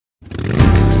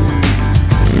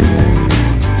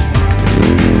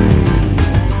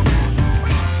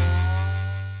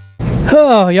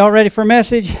Oh, y'all ready for a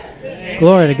message? Yeah.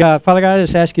 Glory to God. Father God, I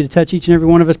just ask you to touch each and every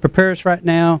one of us. Prepare us right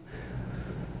now.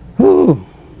 Ooh,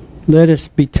 let us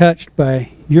be touched by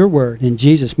your word. In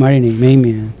Jesus' mighty name,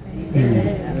 amen.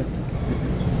 Amen.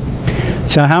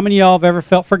 So how many of y'all have ever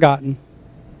felt forgotten?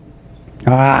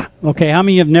 Okay. How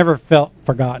many have never felt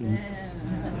forgotten?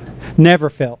 Never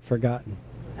felt forgotten.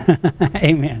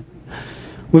 Amen.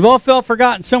 We've all felt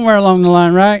forgotten somewhere along the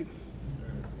line, right?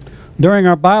 During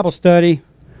our Bible study,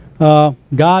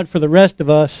 God for the rest of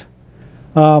us,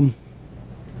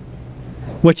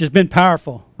 which has been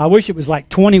powerful. I wish it was like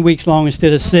 20 weeks long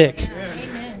instead of 6.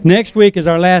 Amen. Next week is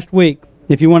our last week.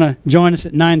 If you want to join us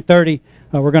at 9:30,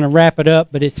 we're going to wrap it up.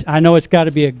 But I know it's got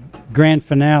to be a grand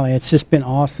finale. It's just been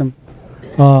awesome.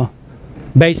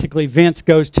 Basically, Vince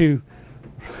goes to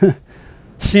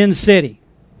Sin City.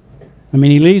 I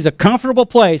mean, he leaves a comfortable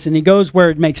place and he goes where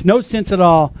it makes no sense at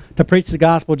all to preach the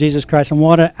gospel of Jesus Christ and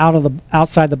what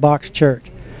outside the box church.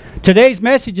 Today's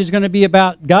message is going to be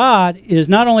about God is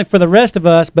not only for the rest of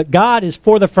us, but God is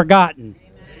for the forgotten.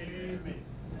 Amen.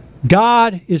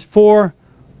 God is for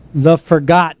the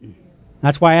forgotten.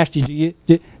 That's why I asked you,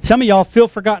 some of y'all feel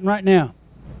forgotten right now.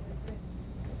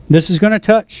 This is going to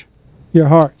touch your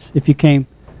hearts if you came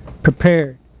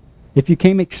prepared, if you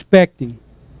came expecting.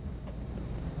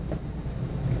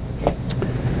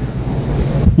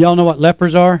 Y'all know what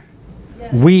lepers are?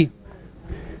 Yeah.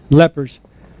 Lepers.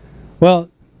 Well,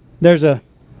 there's a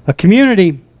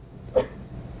community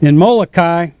in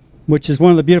Molokai, which is one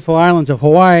of the beautiful islands of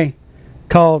Hawaii,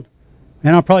 called,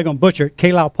 and I'm probably going to butcher it,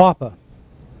 Kalaupapa.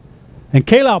 And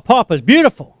Kalaupapa is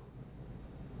beautiful.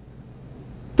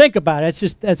 Think about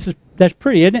it. That's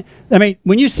pretty, isn't it? I mean,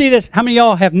 when you see this, how many of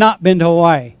y'all have not been to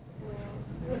Hawaii?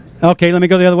 Okay, let me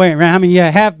go the other way around. How many of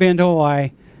you have been to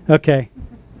Hawaii? Okay.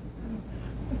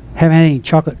 Haven't had any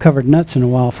chocolate-covered nuts in a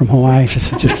while from Hawaii.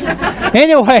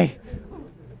 Anyway,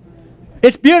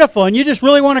 it's beautiful, and you just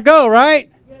really want to go,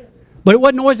 right? But it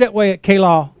wasn't always that way at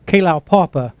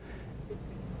Kalaupapa,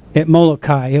 at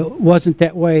Molokai. It wasn't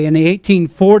that way. In the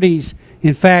 1840s,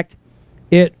 in fact,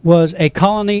 it was a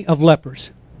colony of lepers.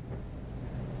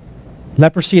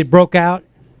 Leprosy had broke out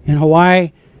in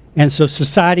Hawaii, and so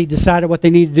society decided what they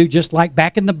needed to do, just like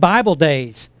back in the Bible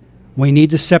days. We need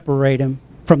to separate them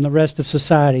from the rest of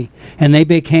society, and they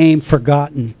became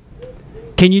forgotten.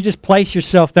 Can you just place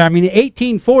yourself there? I mean, the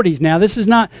 1840s now, this is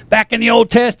not back in the Old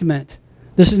Testament.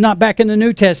 This is not back in the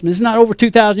New Testament. This is not over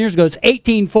 2,000 years ago. It's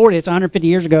 1840. It's 150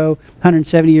 years ago,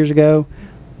 170 years ago.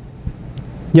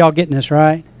 Y'all getting this,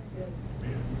 right?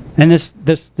 And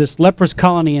this leprous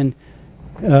colony in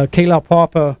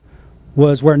Kalaupapa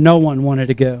was where no one wanted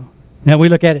to go. Now we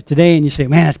look at it today and you say,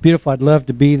 man, that's beautiful. I'd love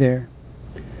to be there.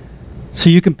 So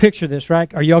you can picture this,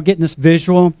 right? Are y'all getting this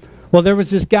visual? Well, there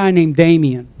was this guy named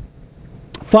Damien.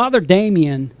 Father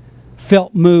Damien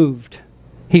felt moved.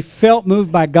 He felt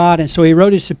moved by God, and so he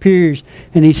wrote his superiors,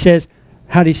 and he says,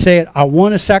 how'd he say it? I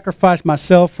want to sacrifice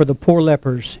myself for the poor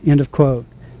lepers, end of quote,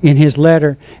 in his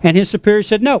letter. And his superior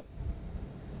said, no,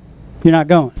 you're not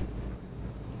going.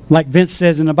 Like Vince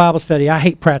says in the Bible study, I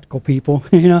hate practical people,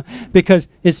 because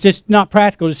it's just not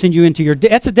practical to send you into your...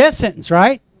 That's a death sentence,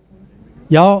 right?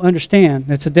 Y'all understand,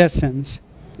 that's a death sentence.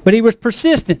 But he was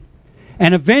persistent.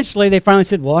 And eventually they finally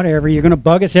said, whatever, you're going to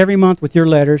bug us every month with your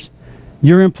letters.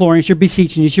 You're imploring us, you're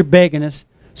beseeching us, you're begging us.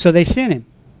 So they sent him.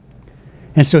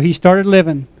 And so he started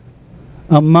living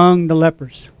among the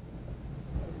lepers.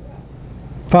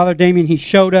 Father Damien, he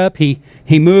showed up. He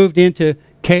moved into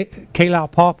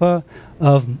Kalaupapa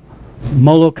of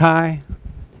Molokai.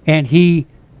 And he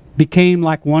became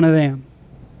like one of them.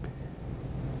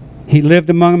 He lived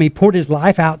among them. He poured his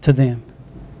life out to them.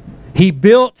 He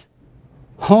built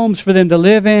homes for them to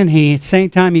live in. At the same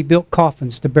time, he built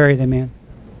coffins to bury them in.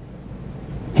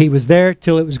 He was there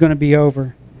till it was going to be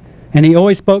over. And he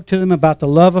always spoke to them about the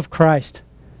love of Christ.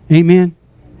 Amen?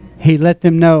 He let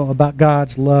them know about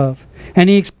God's love. And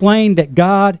he explained that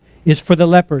God is for the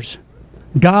lepers.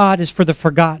 God is for the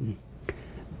forgotten.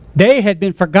 They had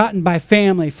been forgotten by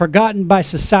family, forgotten by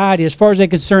society. As far as they're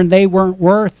concerned, they weren't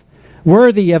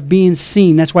worthy of being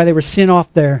seen. That's why they were sent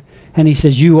off there. And he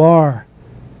says, you are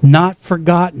not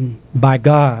forgotten by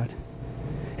God.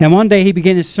 And one day he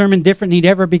began his sermon different than he'd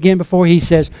ever begun before. He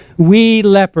says, we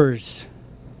lepers.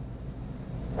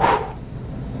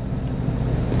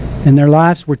 And their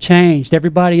lives were changed.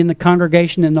 Everybody in the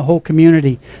congregation and the whole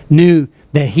community knew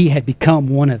that he had become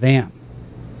one of them.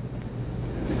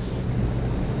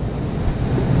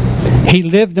 He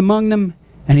lived among them,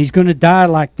 and he's going to die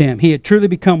like them. He had truly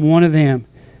become one of them.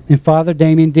 And Father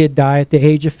Damien did die at the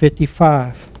age of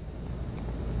 55.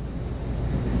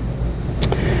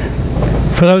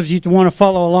 For those of you who want to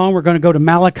follow along, we're going to go to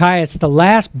Malachi. It's the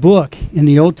last book in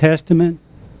the Old Testament.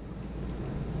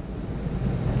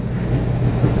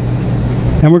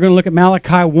 And we're going to look at Malachi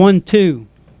 1:2.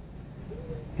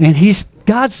 And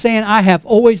God's saying, I have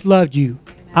always loved you.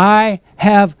 I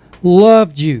have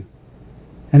loved you.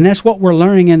 And that's what we're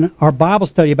learning in our Bible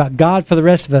study about God for the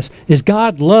rest of us, is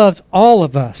God loves all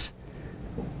of us.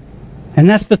 And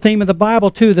that's the theme of the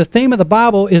Bible too. The theme of the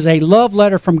Bible is a love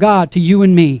letter from God to you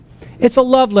and me. It's a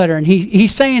love letter, and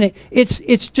he's saying it.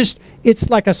 It's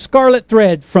like a scarlet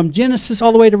thread from Genesis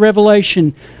all the way to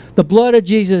Revelation. The blood of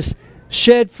Jesus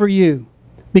shed for you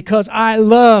because I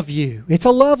love you. It's a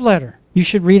love letter. You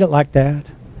should read it like that,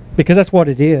 because that's what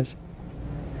it is.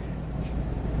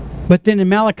 But then in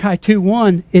Malachi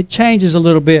 2:1, it changes a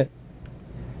little bit.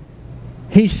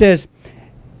 He says,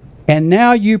 and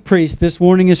now you priests, this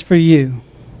warning is for you.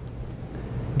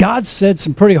 God said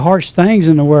some pretty harsh things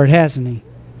in the Word, hasn't He?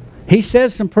 He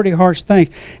says some pretty harsh things.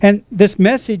 And this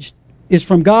message is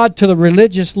from God to the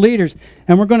religious leaders.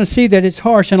 And we're going to see that it's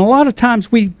harsh. And a lot of times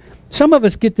some of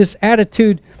us get this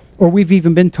attitude, or we've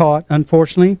even been taught,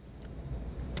 unfortunately,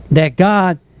 that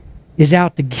God is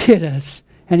out to get us.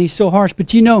 And He's so harsh.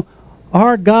 But you know,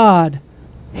 our God,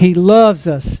 He loves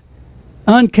us.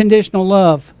 Unconditional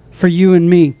love for you and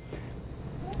me.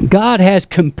 God has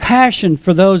compassion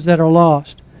for those that are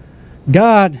lost.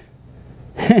 God,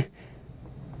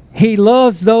 He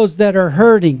loves those that are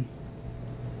hurting.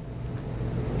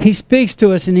 He speaks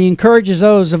to us and He encourages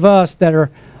those of us that are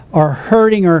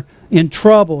hurting or in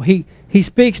trouble. He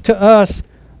speaks to us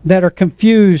that are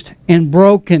confused and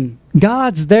broken.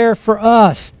 God's there for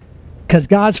us, because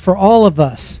God's for all of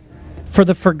us, for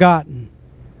the forgotten.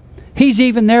 He's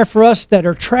even there for us that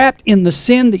are trapped in the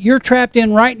sin that you're trapped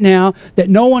in right now, that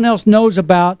no one else knows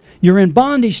about. You're in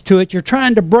bondage to it. You're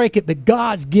trying to break it, but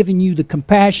God's giving you the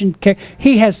compassion.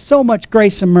 He has so much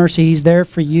grace and mercy. He's there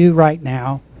for you right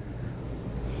now.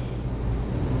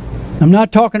 I'm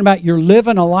not talking about you're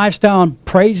living a lifestyle and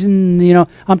praising,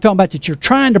 I'm talking about that you're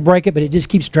trying to break it, but it just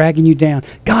keeps dragging you down.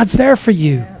 God's there for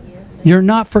you. You're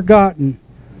not forgotten.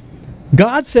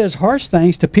 God says harsh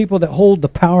things to people that hold the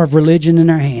power of religion in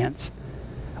their hands.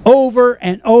 Over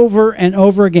and over and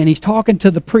over again. He's talking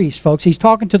to the priests, folks. He's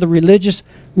talking to the religious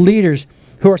leaders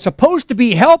who are supposed to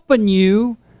be helping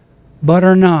you, but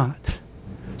are not.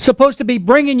 Supposed to be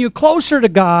bringing you closer to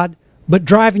God, but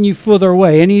driving you further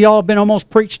away. Any of y'all been almost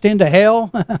preached into hell?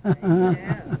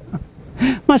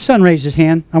 My son raised his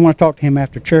hand. I want to talk to him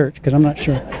after church, because I'm not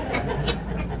sure.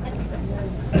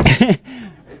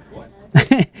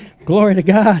 Glory to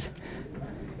God.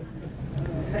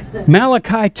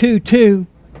 Malachi 2:2.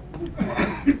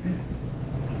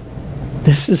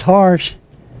 This is harsh.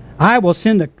 I will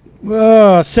send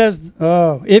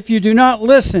if you do not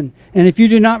listen, and if you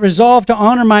do not resolve to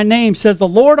honor my name, says the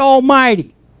Lord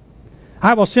Almighty,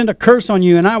 I will send a curse on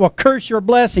you, and I will curse your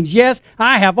blessings. Yes,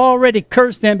 I have already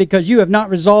cursed them because you have not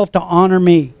resolved to honor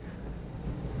me.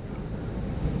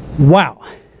 Wow.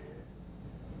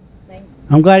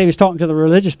 I'm glad he was talking to the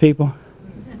religious people.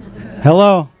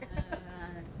 Hello.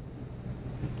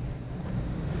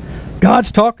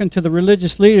 God's talking to the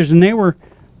religious leaders, and they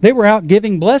were out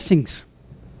giving blessings.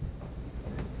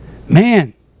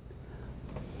 Man,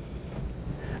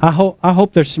 I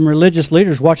hope there's some religious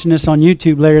leaders watching this on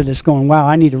YouTube later that's going, wow,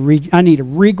 I need to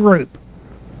regroup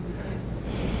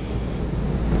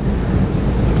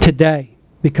today.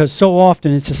 Because so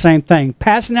often it's the same thing.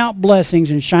 Passing out blessings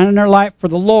and shining their light for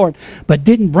the Lord, but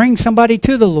didn't bring somebody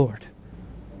to the Lord.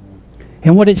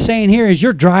 And what it's saying here is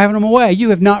you're driving them away.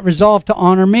 You have not resolved to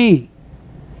honor me.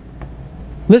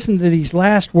 Listen to these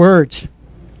last words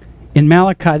in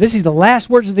Malachi. This is the last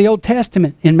words of the Old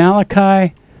Testament in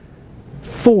Malachi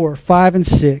 4:5 and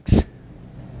 6.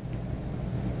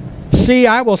 See,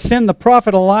 I will send the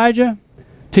prophet Elijah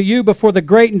to you before the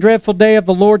great and dreadful day of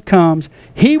the Lord comes.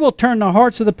 He will turn the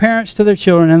hearts of the parents to their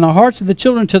children, and the hearts of the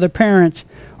children to their parents,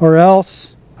 or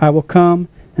else I will come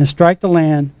and strike the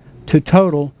land to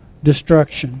total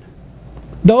destruction.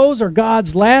 Those are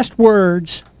God's last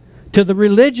words to the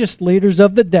religious leaders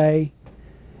of the day.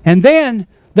 And then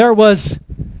there was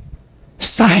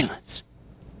silence.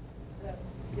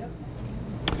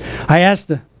 I asked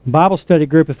the Bible study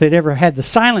group if they'd ever had the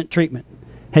silent treatment.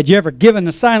 Had you ever given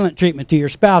the silent treatment to your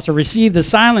spouse or received the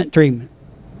silent treatment?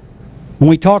 When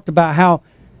we talked about how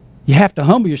you have to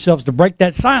humble yourselves to break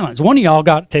that silence. One of y'all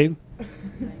got to.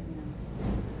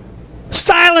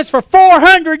 Silence for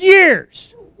 400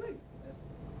 years.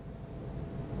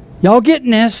 Y'all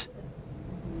getting this?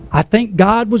 I think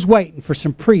God was waiting for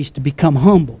some priests to become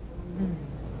humble.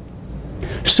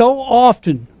 So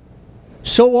often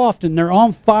they're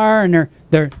on fire and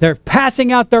They're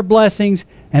passing out their blessings,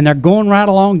 and they're going right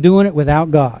along doing it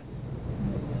without God.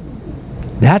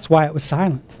 That's why it was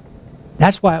silent.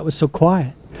 That's why it was so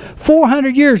quiet.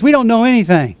 400 years, we don't know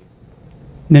anything.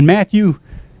 And then Matthew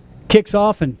kicks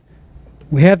off, and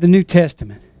we have the New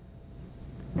Testament.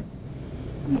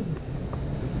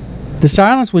 The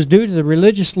silence was due to the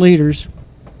religious leaders,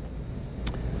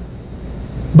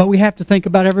 but we have to think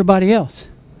about everybody else.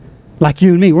 Like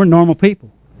you and me, we're normal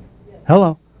people.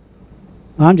 Hello.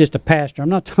 I'm just a pastor. I'm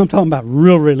talking about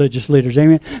real religious leaders,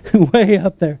 amen? Way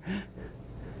up there.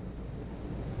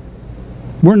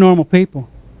 We're normal people.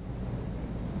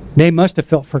 They must have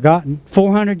felt forgotten.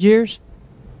 400 years?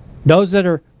 Those that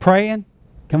are praying,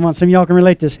 come on, some of y'all can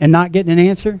relate to this, and not getting an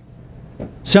answer.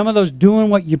 Some of those doing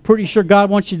what you're pretty sure God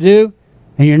wants you to do,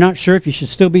 and you're not sure if you should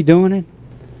still be doing it.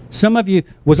 Some of you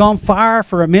was on fire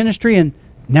for a ministry, and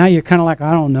now you're kind of like,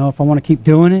 I don't know if I want to keep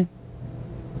doing it.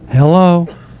 Hello?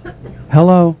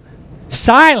 Hello?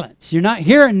 Silence. You're not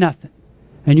hearing nothing,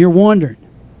 and you're wondering.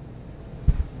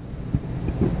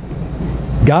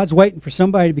 God's waiting for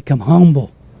somebody to become humble.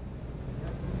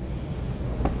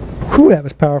 Whew, that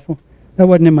was powerful. That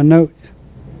wasn't in my notes.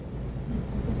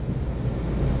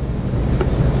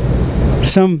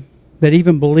 Some that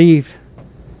even believed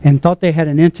and thought they had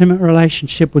an intimate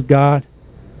relationship with God,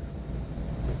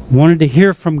 wanted to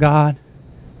hear from God.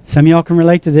 Some of y'all can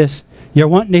relate to this. You're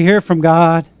wanting to hear from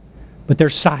God, but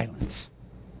there's silence.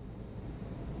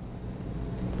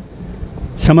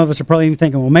 Some of us are probably even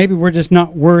thinking, well, maybe we're just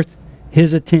not worth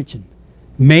His attention.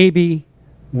 Maybe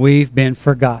we've been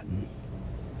forgotten.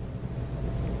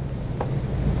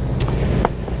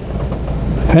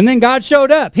 And then God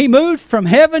showed up. He moved from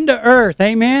heaven to earth.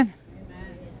 Amen?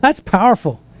 Amen. That's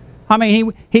powerful. I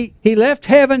mean, he left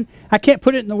heaven. I can't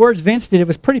put it in the words Vince did. It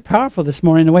was pretty powerful this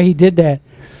morning, the way he did that.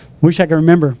 Wish I could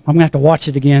remember. I'm going to have to watch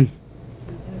it again.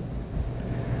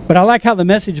 But I like how the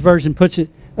Message version puts it,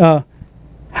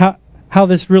 how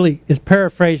this really is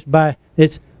paraphrased by,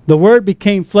 it's, the Word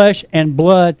became flesh and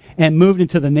blood and moved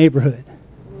into the neighborhood.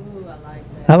 Ooh, I like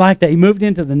that. I like that. He moved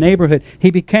into the neighborhood.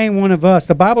 He became one of us.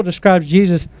 The Bible describes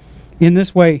Jesus in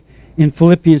this way in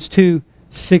Philippians 2,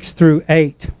 6 through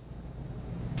 8.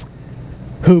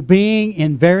 Who being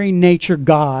in very nature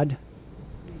God,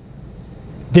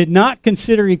 did not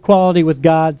consider equality with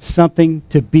God something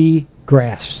to be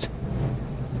grasped.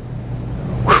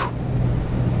 Whew.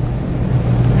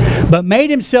 But made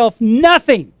himself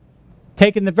nothing,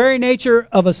 taking the very nature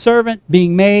of a servant,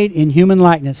 being made in human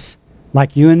likeness,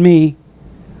 like you and me,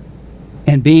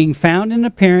 and being found in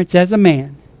appearance as a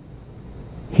man,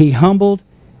 he humbled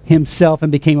himself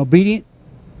and became obedient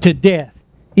to death,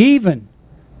 even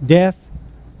death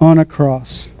on a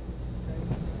cross.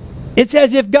 It's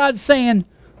as if God's saying,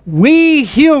 we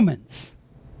humans.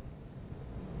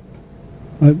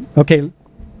 Okay,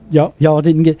 y'all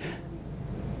didn't get.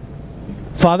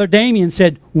 Father Damien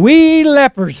said, we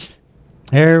lepers.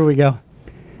 There we go.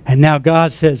 And now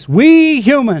God says, we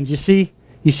humans. You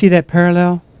see that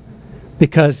parallel?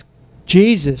 Because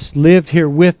Jesus lived here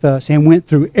with us and went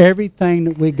through everything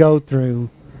that we go through.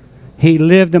 He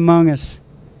lived among us.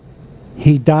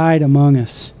 He died among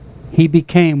us. He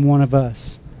became one of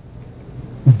us.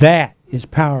 That is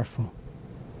powerful.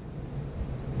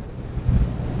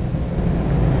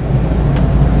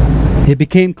 It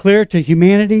became clear to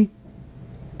humanity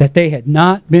that they had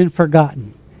not been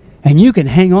forgotten. And you can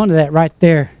hang on to that right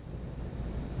there.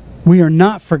 We are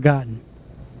not forgotten.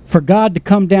 For God to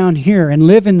come down here and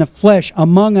live in the flesh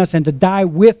among us and to die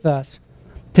with us,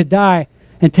 to die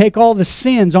and take all the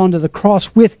sins onto the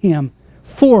cross with Him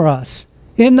for us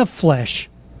in the flesh.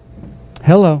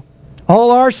 Hello.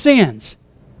 All our sins.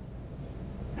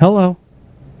 Hello.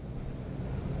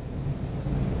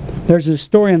 There's a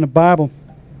story in the Bible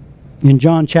in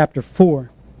John chapter 4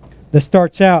 that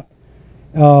starts out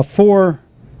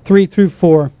 3 through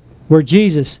 4, where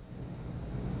Jesus,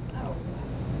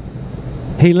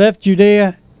 He left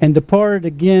Judea and departed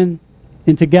again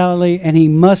into Galilee, and He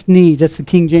must needs, that's the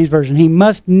King James Version, He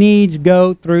must needs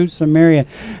go through Samaria.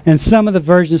 And some of the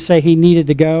versions say He needed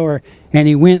to go, and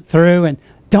He went through. And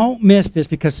don't miss this,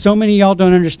 because so many of y'all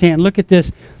don't understand. Look at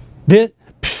this.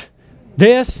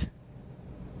 This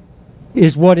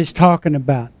is what it's talking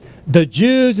about. The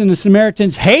Jews and the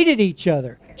Samaritans hated each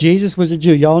other. Jesus was a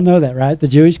Jew. Y'all know that, right? The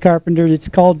Jewish carpenter. It's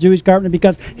called Jewish carpenter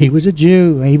because he was a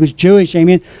Jew. He was Jewish.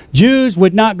 Amen. Jews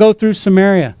would not go through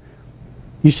Samaria.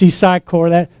 You see Sychar.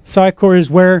 That Sychar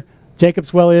is where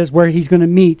Jacob's well is, where he's going to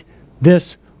meet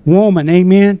this woman.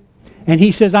 Amen. And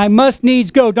he says, I must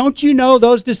needs go. Don't you know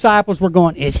those disciples were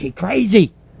going, is he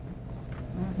crazy?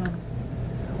 Yeah.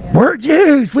 We're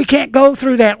Jews. We can't go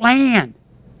through that land.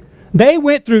 They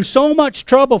went through so much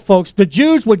trouble, folks. The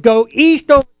Jews would go east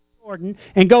over Jordan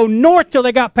and go north till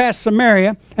they got past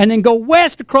Samaria, and then go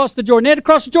west across the Jordan. They had to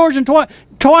cross the Jordan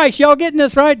twice. Y'all getting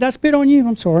this right? Did I spit on you?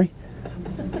 I'm sorry.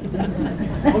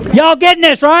 Y'all getting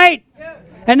this right?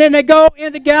 And then they go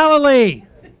into Galilee.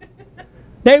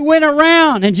 They went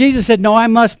around, and Jesus said, no, I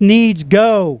must needs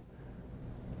go.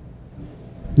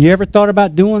 You ever thought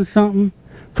about doing something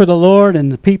for the Lord,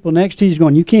 and the people next to you is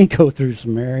going, you can't go through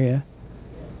Samaria.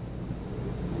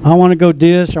 I want to go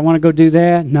do this, I want to go do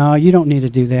that. No, you don't need to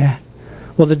do that.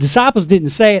 Well, the disciples didn't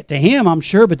say it to him, I'm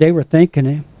sure, but they were thinking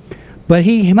it. But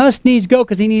he must needs go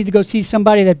because he needed to go see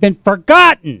somebody that had been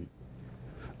forgotten.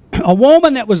 A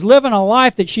woman that was living a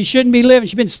life that she shouldn't be living.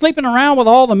 She'd been sleeping around with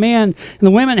all the men, and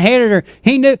the women hated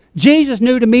her. Jesus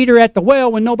knew to meet her at the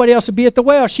well when nobody else would be at the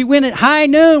well. She went at high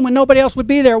noon when nobody else would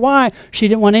be there. Why? She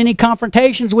didn't want any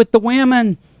confrontations with the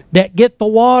women that get the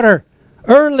water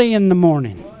early in the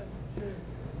morning.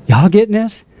 Y'all getting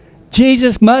this?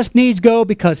 Jesus must needs go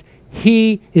because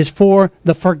he is for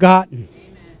the forgotten.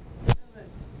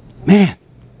 Man,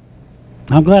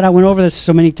 I'm glad I went over this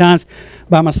so many times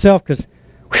by myself, because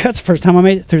that's the first time I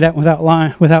made it through that without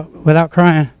lying, without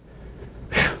crying.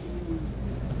 I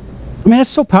mean, that's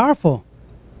so powerful.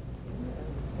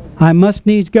 I must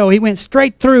needs go. He went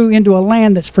straight through into a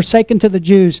land that's forsaken to the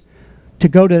Jews to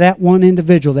go to that one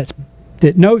individual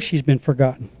that knows she's been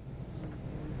forgotten.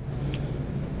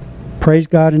 Praise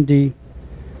God indeed.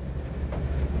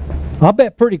 I'll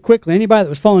bet pretty quickly anybody that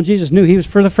was following Jesus knew he was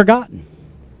for the forgotten.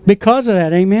 Because of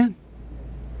that, amen.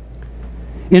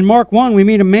 In Mark 1, we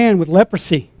meet a man with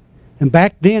leprosy. And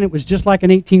back then, it was just like in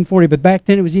 1840, but back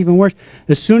then it was even worse.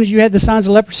 As soon as you had the signs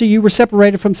of leprosy, you were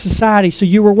separated from society. So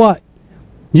you were what?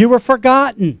 You were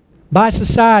forgotten by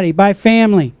society, by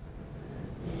family.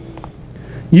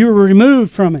 You were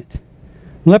removed from it.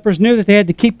 Lepers knew that they had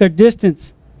to keep their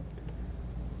distance.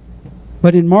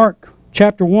 But in Mark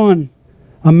chapter 1,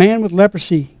 a man with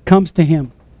leprosy comes to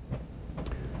him.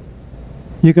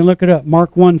 You can look it up,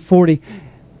 Mark 1:40.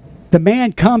 The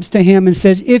man comes to him and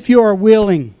says, if you are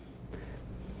willing.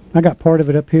 I got part of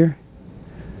it up here.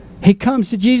 He comes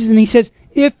to Jesus and he says,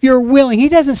 if you're willing. He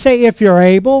doesn't say if you're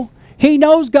able. He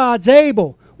knows God's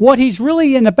able. What he's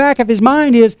really in the back of his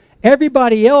mind is,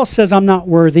 everybody else says I'm not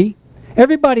worthy.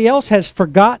 Everybody else has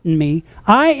forgotten me.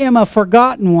 I am a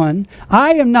forgotten one.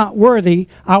 I am not worthy.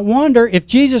 I wonder if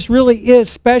Jesus really is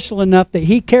special enough that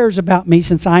he cares about me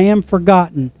since I am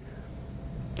forgotten.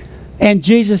 And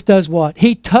Jesus does what?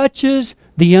 He touches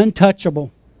the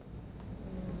untouchable.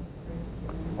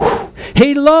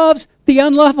 He loves the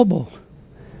unlovable.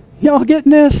 Y'all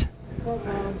getting this?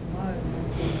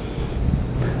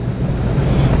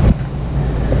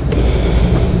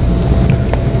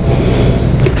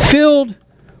 Filled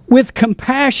with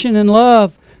compassion and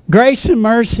love, grace and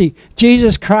mercy,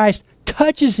 Jesus Christ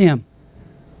touches him.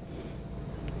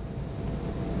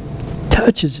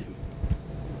 Touches him.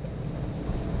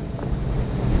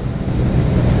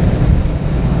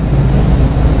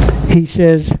 He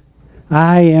says,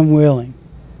 I am willing.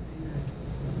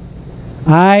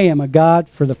 I am a God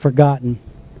for the forgotten.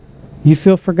 You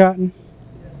feel forgotten?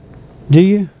 Do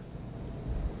you?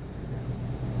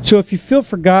 So if you feel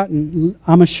forgotten,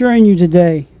 I'm assuring you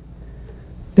today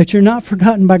that you're not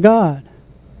forgotten by God.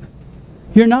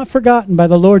 You're not forgotten by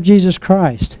the Lord Jesus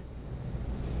Christ.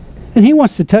 And he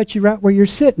wants to touch you right where you're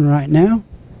sitting right now.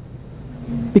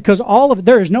 Because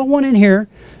there is no one in here.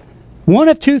 One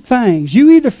of two things. You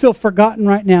either feel forgotten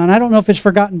right now, and I don't know if it's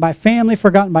forgotten by family,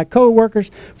 forgotten by co-workers,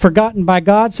 forgotten by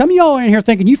God. Some of y'all are in here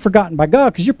thinking you've forgotten by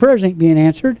God because your prayers ain't being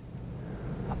answered.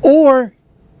 Or,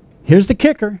 here's the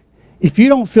kicker, if you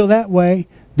don't feel that way,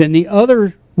 then the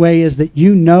other way is that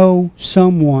you know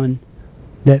someone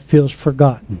that feels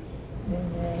forgotten.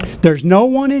 There's no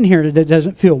one in here that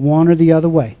doesn't feel one or the other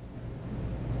way.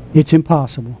 It's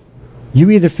impossible.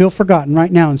 You either feel forgotten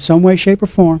right now in some way, shape, or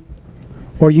form,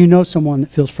 or you know someone that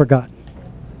feels forgotten.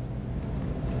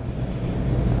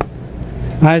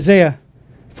 Isaiah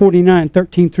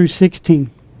 49:13-16.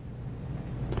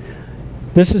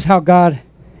 This is how God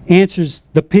answers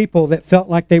the people that felt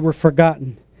like they were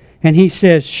forgotten. And he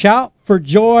says, shout for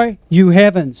joy, you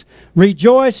heavens.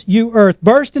 Rejoice, you earth.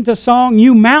 Burst into song,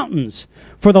 you mountains.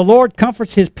 For the Lord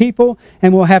comforts his people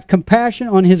and will have compassion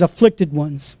on his afflicted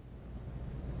ones.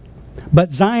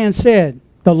 But Zion said,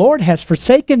 the Lord has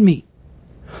forsaken me.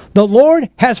 The Lord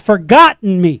has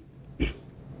forgotten me.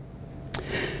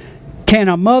 Can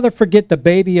a mother forget the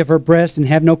baby of her breast and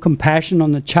have no compassion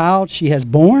on the child she has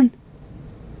born?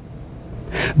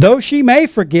 Though she may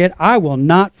forget, I will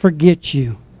not forget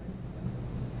you.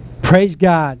 Praise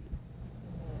God.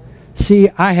 See,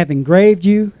 I have engraved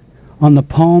you on the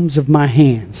palms of my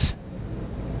hands.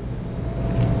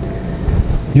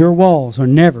 Your walls are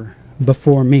never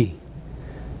before me.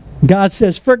 God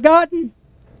says, forgotten?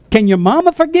 Can your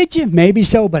mama forget you? Maybe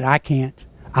so, but I can't.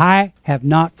 I have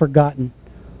not forgotten.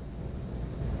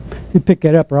 You pick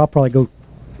that up or I'll probably go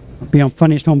be on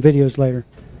Funniest Home Videos later.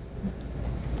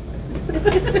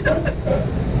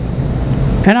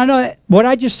 And I know that what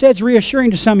I just said is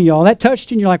reassuring to some of y'all. That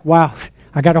touched you and you're like, wow,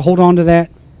 I got to hold on to that.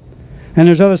 And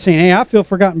there's others saying, hey, I feel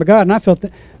forgotten by God, and I felt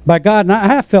by God, and I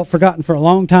have felt forgotten for a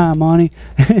long time, Monty.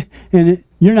 And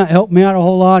you're not helping me out a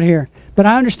whole lot here. But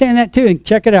I understand that too, and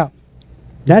check it out.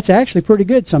 That's actually pretty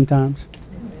good sometimes.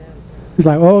 It's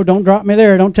like, oh, don't drop me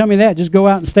there. Don't tell me that. Just go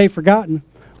out and stay forgotten.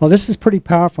 Well, this is pretty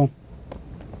powerful.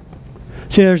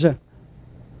 See, there's a...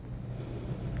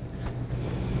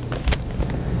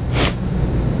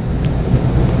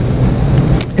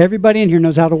 Everybody in here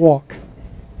knows how to walk.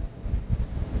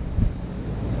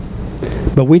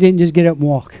 But we didn't just get up and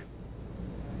walk.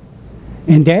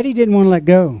 And Daddy didn't want to let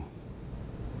go.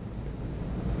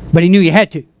 But he knew you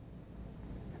had to.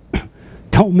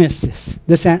 Don't miss this.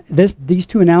 These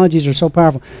two analogies are so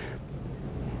powerful.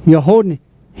 You're holding...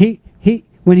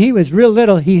 When he was real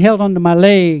little, he held onto my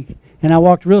leg, and I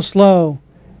walked real slow.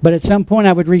 But at some point,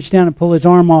 I would reach down and pull his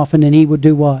arm off, and then he would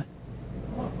do what?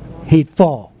 He'd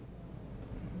fall.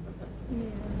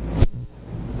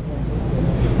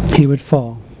 He would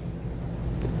fall.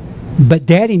 But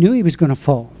Daddy knew he was going to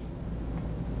fall.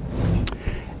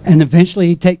 And eventually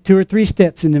he'd take 2 or 3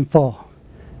 steps and then fall.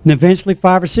 And eventually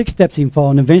 5 or 6 steps he'd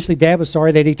fall. And eventually Dad was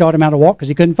sorry that he taught him how to walk because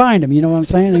he couldn't find him. You know what I'm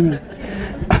saying?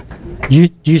 Do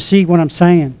you see what I'm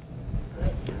saying?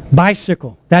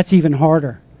 Bicycle. That's even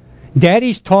harder.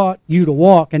 Daddy's taught you to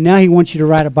walk, and now he wants you to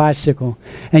ride a bicycle.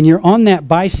 And you're on that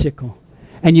bicycle.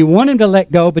 And you want him to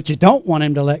let go, but you don't want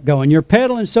him to let go. And you're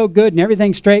pedaling so good and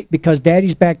everything's straight because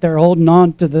Daddy's back there holding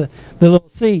on to the little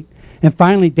seat. And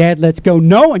finally, Dad lets go,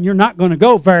 knowing you're not going to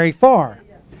go very far.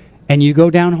 And you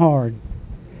go down hard.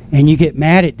 And you get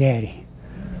mad at Daddy.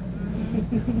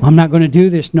 I'm not going to do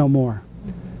this no more.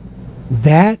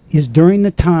 That is during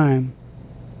the time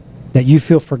that you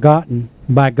feel forgotten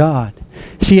by God.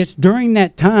 See, it's during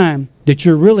that time that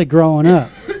you're really growing up.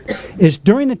 It's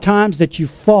during the times that you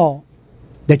fall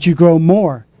that you grow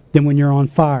more than when you're on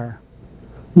fire.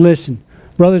 Listen,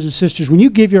 brothers and sisters, when you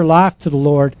give your life to the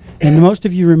Lord, and most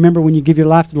of you remember when you give your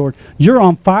life to the Lord, you're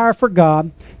on fire for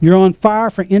God. You're on fire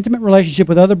for intimate relationship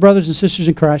with other brothers and sisters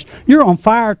in Christ. You're on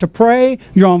fire to pray.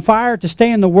 You're on fire to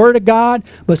stay in the Word of God.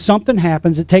 But something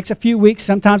happens. It takes a few weeks,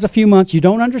 sometimes a few months. You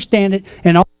don't understand it.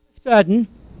 And all of a sudden,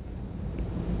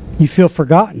 you feel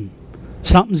forgotten.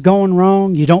 Something's going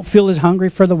wrong. You don't feel as hungry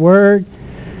for the Word.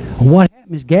 What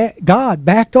happened is God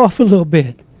backed off a little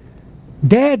bit.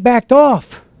 Dad backed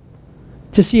off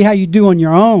to see how you do on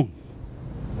your own.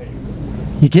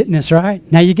 You getting this, right?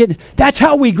 Now you get it. That's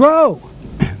how we grow.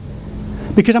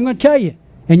 Because I'm going to tell you,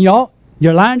 and y'all,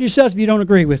 you're lying to yourselves if you don't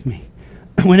agree with me.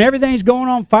 When everything's going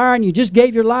on fire and you just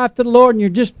gave your life to the Lord and you're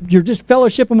just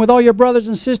fellowshipping with all your brothers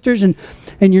and sisters and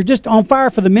you're just on fire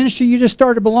for the ministry you just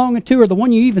started belonging to or the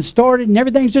one you even started and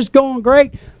everything's just going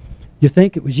great, you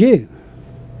think it was you.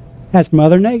 That's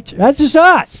Mother Nature. That's just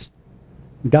us.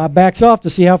 God backs off to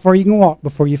see how far you can walk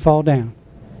before you fall down.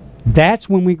 That's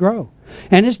when we grow.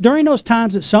 And it's during those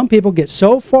times that some people get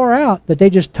so far out that they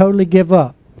just totally give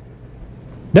up.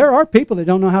 There are people that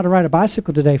don't know how to ride a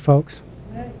bicycle today, folks.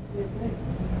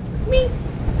 Me.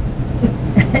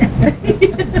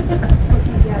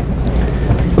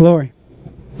 Glory.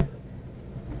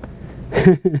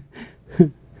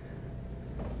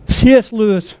 C.S.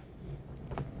 Lewis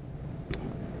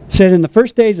said in the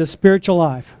first days of spiritual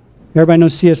life, everybody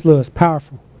knows C.S. Lewis,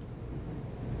 powerful.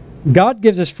 God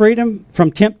gives us freedom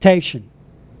from temptation.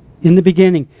 In the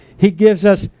beginning, He gives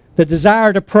us the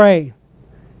desire to pray.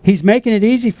 He's making it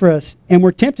easy for us, and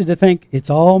we're tempted to think,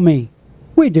 it's all me.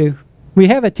 We do. We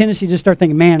have a tendency to start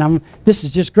thinking, man, this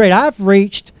is just great. I've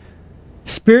reached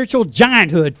spiritual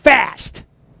gianthood fast.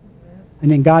 And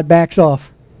then God backs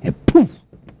off, and poof.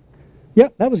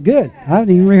 Yep, that was good. I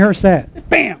didn't even rehearse that.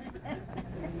 Bam!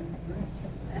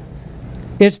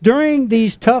 It's during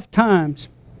these tough times,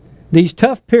 these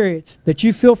tough periods, that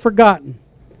you feel forgotten.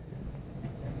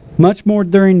 Much more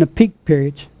during the peak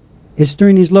periods. It's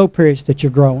during these low periods that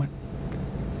you're growing.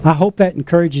 I hope that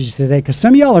encourages you today, because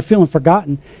some of y'all are feeling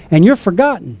forgotten, and you're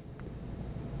forgotten,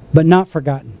 but not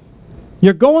forgotten.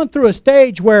 You're going through a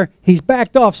stage where He's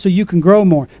backed off so you can grow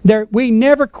more. We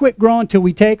never quit growing till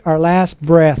we take our last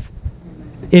breath.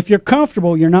 If you're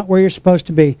comfortable, you're not where you're supposed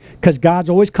to be, because God's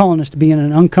always calling us to be in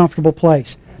an uncomfortable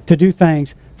place, to do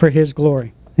things for His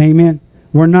glory. Amen.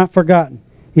 We're not forgotten.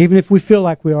 Even if we feel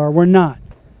like we are, we're not.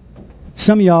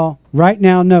 Some of y'all right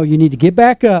now know you need to get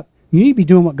back up. You need to be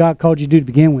doing what God called you to do to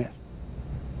begin with.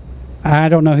 I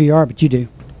don't know who you are, but you do.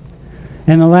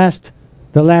 And the last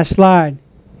slide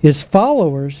is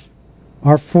followers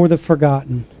are for the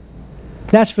forgotten.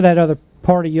 That's for that other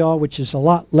part of y'all, which is a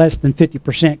lot less than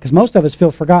 50%, because most of us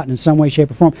feel forgotten in some way,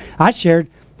 shape, or form. I shared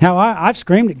how I've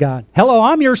screamed at God. Hello,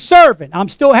 I'm your servant. I'm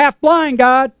still half blind,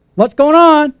 God. What's going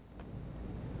on?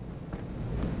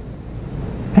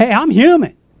 Hey, I'm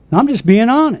human. I'm just being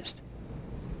honest.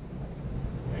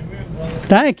 Amen.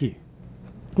 Thank you.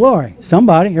 Glory.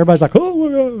 Somebody. Everybody's like, oh,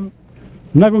 I'm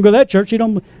not going to go to that church. You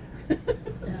don't.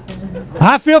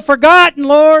 I feel forgotten,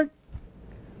 Lord.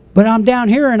 But I'm down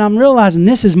here and I'm realizing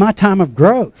this is my time of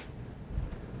growth.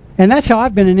 And that's how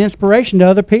I've been an inspiration to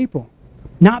other people.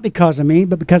 Not because of me,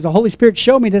 but because the Holy Spirit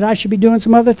showed me that I should be doing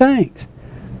some other things.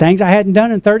 Things I hadn't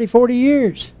done in 30, 40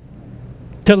 years.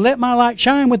 To let my light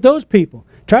shine with those people.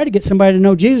 Try to get somebody to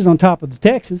know Jesus on top of the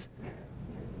Texas.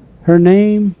 Her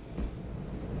name,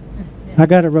 I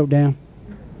got it wrote down.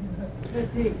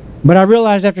 But I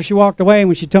realized after she walked away,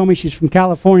 when she told me she's from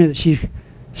California, that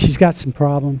she's got some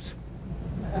problems.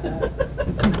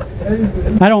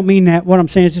 I don't mean that. What I'm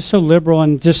saying is just so liberal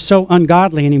and just so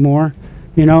ungodly anymore,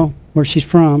 you know, where she's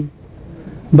from.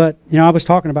 But, you know, I was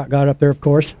talking about God up there, of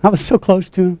course. I was so close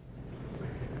to Him.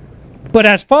 But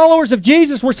as followers of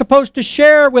Jesus, we're supposed to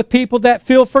share with people that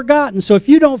feel forgotten. So if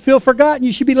you don't feel forgotten,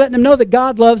 you should be letting them know that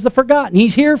God loves the forgotten.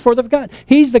 He's here for the forgotten.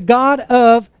 He's the God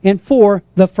of and for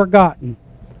the forgotten.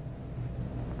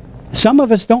 Some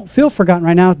of us don't feel forgotten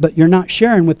right now, but you're not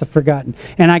sharing with the forgotten.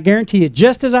 And I guarantee you,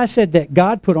 just as I said that,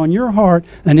 God put on your heart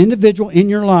an individual in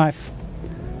your life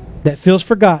that feels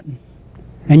forgotten.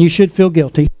 And you should feel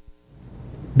guilty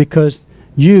because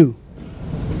you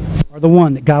are the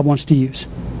one that God wants to use.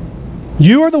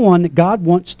 You are the one that God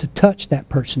wants to touch that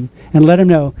person and let them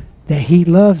know that He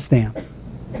loves them.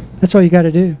 That's all you got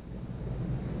to do.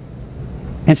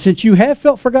 And since you have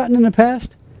felt forgotten in the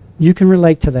past, you can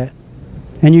relate to that.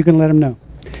 And you can let them know.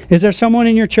 Is there someone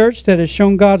in your church that has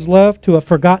shown God's love to a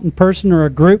forgotten person or a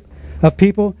group of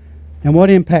people? And what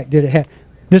impact did it have?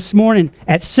 This morning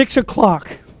at 6 o'clock,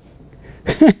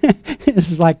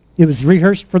 this is like it was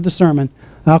rehearsed for the sermon.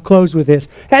 I'll close with this.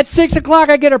 At 6 o'clock,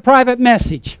 I get a private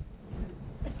message.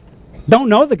 Don't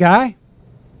know the guy.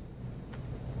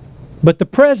 But the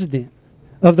president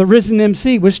of the Risen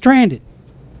MC was stranded.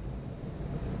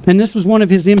 And this was one of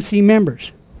his MC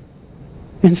members.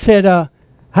 And said,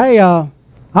 hey,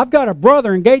 I've got a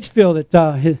brother in Gatesville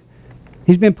that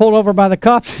he's been pulled over by the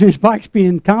cops and his bike's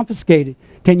being confiscated.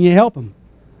 Can you help him?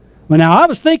 Well, now, I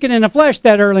was thinking in the flesh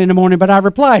that early in the morning, but I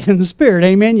replied in the spirit.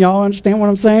 Amen? Y'all understand what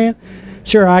I'm saying?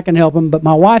 Sure, I can help him, but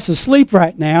my wife's asleep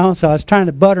right now, so I was trying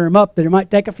to butter him up that it might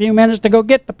take a few minutes to go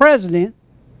get the president.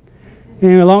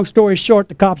 And long story short,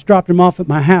 the cops dropped him off at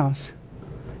my house,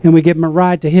 and we gave him a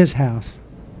ride to his house.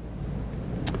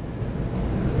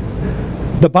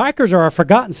 The bikers are a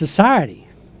forgotten society.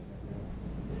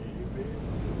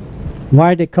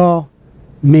 Why did they call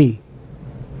me?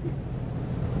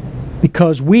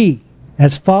 Because we,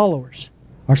 as followers,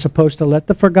 are supposed to let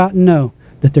the forgotten know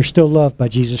that they're still loved by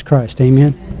Jesus Christ.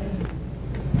 Amen?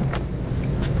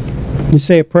 You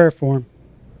say a prayer for him.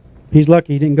 He's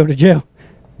lucky he didn't go to jail.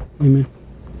 Amen.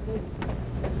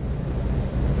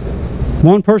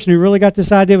 One person who really got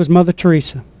this idea was Mother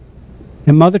Teresa.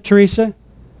 And Mother Teresa,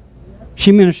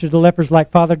 she ministered to lepers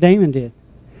like Father Damon did.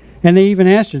 And they even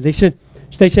asked her, they said,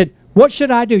 what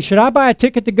should I do? Should I buy a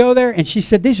ticket to go there? And she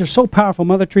said, these are so powerful.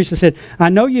 Mother Teresa said, I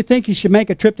know you think you should make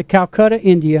a trip to Calcutta,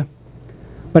 India,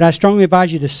 but I strongly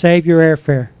advise you to save your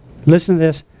airfare. Listen to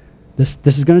this.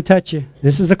 This is going to touch you.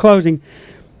 This is a closing.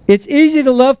 It's easy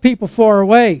to love people far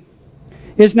away.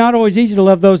 It's not always easy to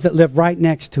love those that live right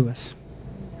next to us.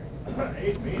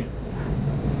 Amen.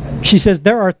 She says,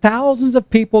 there are thousands of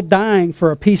people dying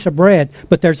for a piece of bread,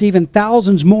 but there's even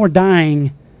thousands more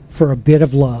dying for a bit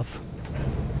of love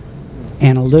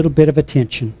and a little bit of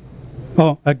attention.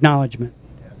 Oh, acknowledgement.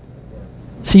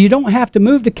 See, you don't have to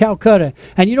move to Calcutta,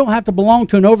 and you don't have to belong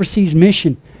to an overseas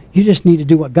mission. You just need to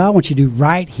do what God wants you to do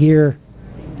right here.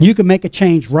 You can make a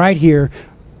change right here.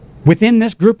 Within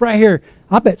this group right here,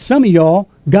 I bet some of y'all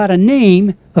got a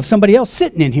name of somebody else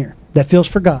sitting in here that feels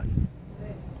forgotten.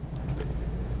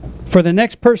 For the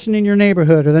next person in your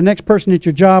neighborhood or the next person at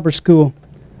your job or school,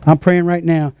 I'm praying right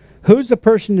now, who's the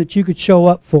person that you could show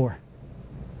up for?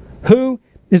 Who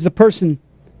is the person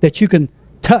that you can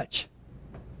touch?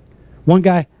 One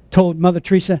guy told Mother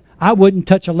Teresa, I wouldn't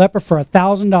touch a leper for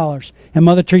 $1,000. And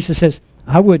Mother Teresa says,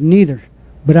 I wouldn't either,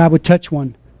 but I would touch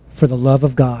one for the love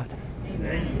of God.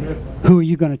 Amen. Who are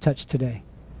you going to touch today?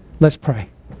 Let's pray.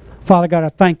 Father God, I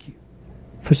thank you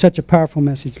for such a powerful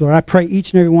message, Lord. I pray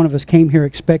each and every one of us came here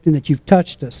expecting that you've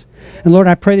touched us. And Lord,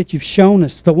 I pray that you've shown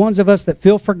us, the ones of us that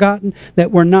feel forgotten,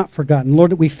 that we're not forgotten.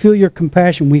 Lord, that we feel your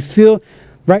compassion. We feel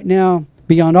right now,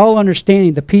 beyond all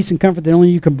understanding, the peace and comfort that only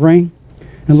you can bring.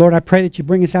 And Lord, I pray that you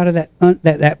bring us out of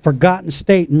that forgotten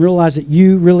state and realize that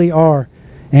you really are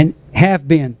and have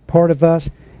been part of us,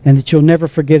 and that you'll never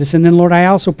forget us. And then, Lord, I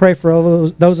also pray for all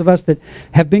those of us that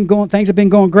things have been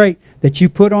going great, that you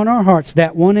put on our hearts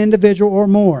that one individual or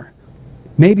more.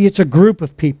 Maybe it's a group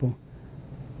of people.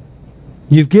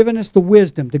 You've given us the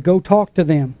wisdom to go talk to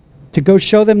them, to go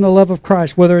show them the love of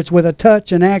Christ, whether it's with a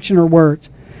touch, an action, or words.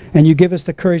 And you give us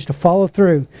the courage to follow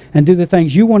through and do the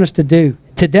things you want us to do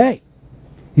today.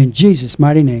 In Jesus'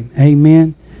 mighty name,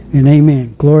 amen and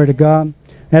amen. Glory to God.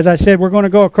 As I said, we're going to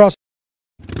go across